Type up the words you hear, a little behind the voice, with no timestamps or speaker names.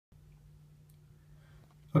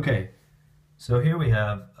Okay, so here we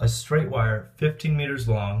have a straight wire 15 meters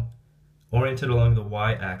long, oriented along the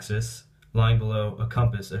y-axis, lying below a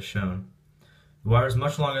compass as shown. The wire is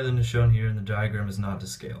much longer than is shown here and the diagram is not to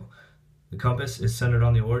scale. The compass is centered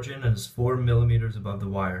on the origin and is 4 millimeters above the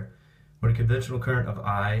wire. When a conventional current of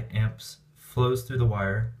I amps flows through the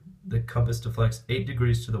wire, the compass deflects 8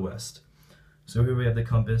 degrees to the west. So here we have the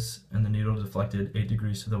compass and the needle deflected 8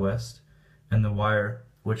 degrees to the west, and the wire,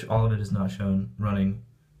 which all of it is not shown, running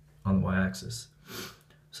on the y-axis.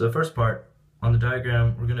 So the first part, on the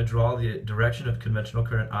diagram, we're going to draw the direction of conventional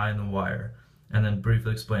current I in the wire, and then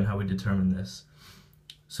briefly explain how we determine this.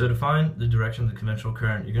 So to find the direction of the conventional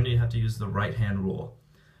current, you're going to have to use the right-hand rule.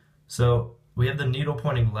 So we have the needle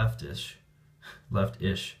pointing left-ish.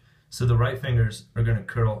 So the right fingers are going to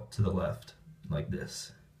curl to the left, like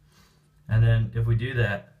this. And then if we do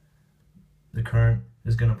that, the current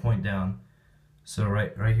is going to point down. So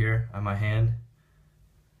right here on my hand.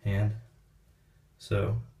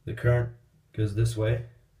 So the current goes this way,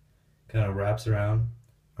 kind of wraps around.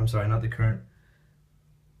 I'm sorry, not the current,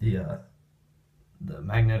 the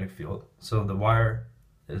magnetic field. So the wire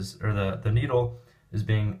is, or the needle is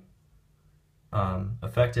being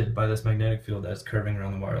affected by this magnetic field that's curving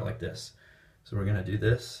around the wire like this. So we're going to do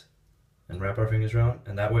this and wrap our fingers around,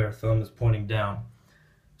 and that way our thumb is pointing down.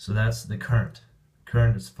 So that's the current.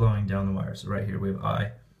 Current is flowing down the wire. So right here we have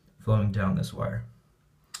I flowing down this wire.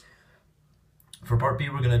 For part B,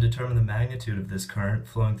 we're going to determine the magnitude of this current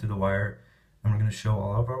flowing through the wire, and we're going to show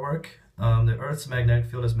all of our work. The Earth's magnetic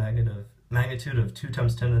field has magnitude of 2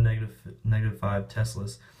 times 10 to the negative 5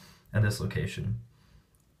 teslas at this location.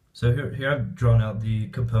 So here I've drawn out the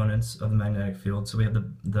components of the magnetic field. So we have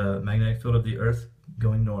the magnetic field of the Earth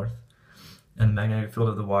going north, and the magnetic field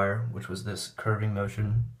of the wire, which was this curving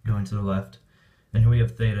motion going to the left. And here we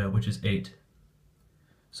have theta, which is 8.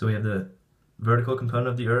 So we have the vertical component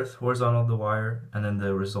of the Earth, horizontal of the wire, and then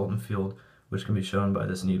the resultant field, which can be shown by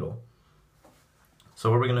this needle.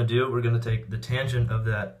 So what we're going to do, we're going to take the tangent of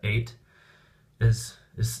that 8 is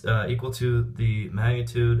equal to the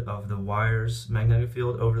magnitude of the wire's magnetic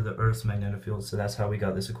field over the Earth's magnetic field. So that's how we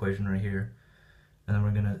got this equation right here. And then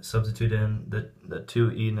we're going to substitute in the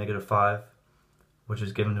 2e negative 5, which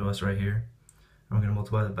is given to us right here. And we're going to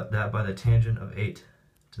multiply that by the tangent of 8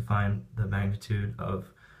 to find the magnitude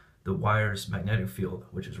of the wire's magnetic field,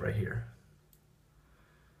 which is right here.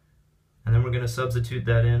 And then we're going to substitute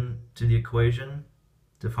that in to the equation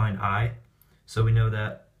to find I. So we know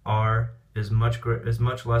that R is much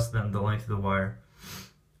less than the length of the wire.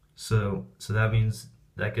 So that means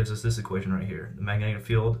that gives us this equation right here. The magnetic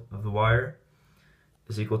field of the wire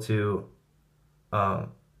is equal to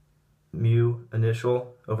mu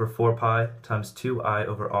initial over 4 pi times 2I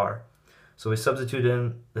over R. So we substitute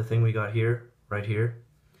in the thing we got here, right here,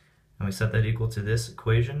 and we set that equal to this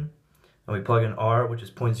equation, and we plug in R, which is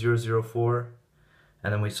 0.004,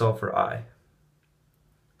 and then we solve for I.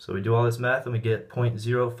 So we do all this math and we get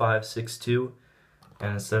 0.0562,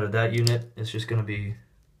 and instead of that unit, it's just going to be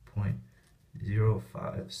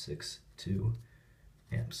 0.0562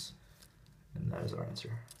 amps, and that is our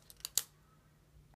answer.